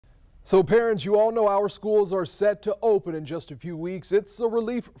So parents, you all know our schools are set to open in just a few weeks. It's a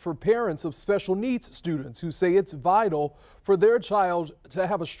relief for parents of special needs students who say it's vital for their child to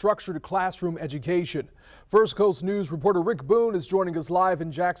have a structured classroom education. First Coast News reporter Rick Boone is joining us live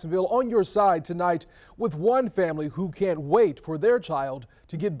in Jacksonville on your side tonight with one family who can't wait for their child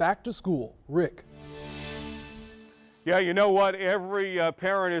to get back to school. Rick. Yeah, you know what? Every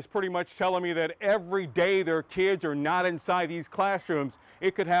parent is pretty much telling me that every day their kids are not inside these classrooms,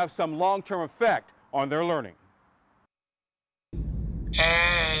 it could have some long-term effect on their learning.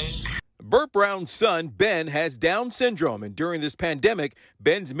 Burt Brown's son, Ben, has Down syndrome, and during this pandemic,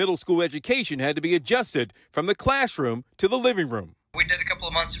 Ben's middle school education had to be adjusted from the classroom to the living room. We did a couple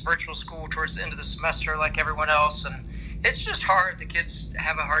of months of virtual school towards the end of the semester like everyone else, and it's just hard. The kids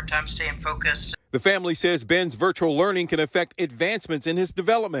have a hard time staying focused. The family says Ben's virtual learning can affect advancements in his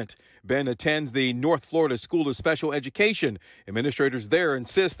development. Ben attends the North Florida School of Special Education. Administrators there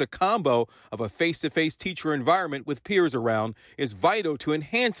insist the combo of a face-to-face teacher environment with peers around is vital to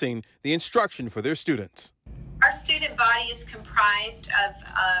enhancing the instruction for their students. Our student body is comprised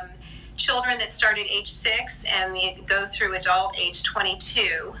of children that start at age 6 and they go through adult age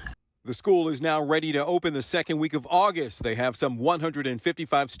 22. The school is now ready to open the second week of August. They have some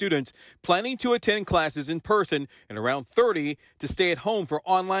 155 students planning to attend classes in person and around 30 to stay at home for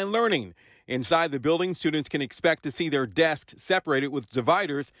online learning. Inside the building, students can expect to see their desks separated with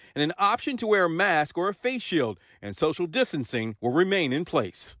dividers and an option to wear a mask or a face shield, and social distancing will remain in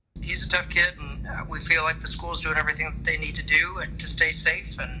place. He's a tough kid, and we feel like the school's doing everything that they need to do to stay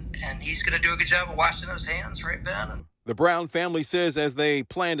safe, and he's going to do a good job of washing those hands, right, Ben? The Brown family says as they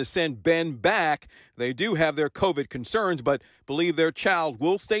plan to send Ben back, they do have their COVID concerns, but believe their child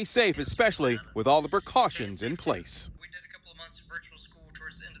will stay safe, especially with all the precautions in place. We did a couple of months of virtual school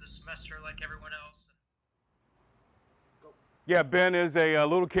towards the end of the semester like everyone else. Yeah, Ben is a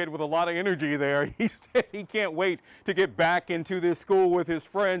little kid with a lot of energy there. He said he can't wait to get back into this school with his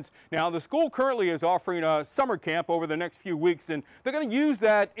friends. Now, the school currently is offering a summer camp over the next few weeks, and they're going to use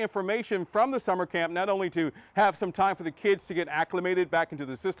that information from the summer camp not only to have some time for the kids to get acclimated back into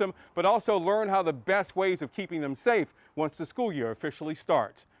the system, but also learn how the best ways of keeping them safe once the school year officially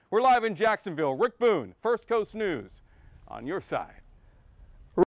starts. We're live in Jacksonville. Rick Boone, First Coast News, on your side.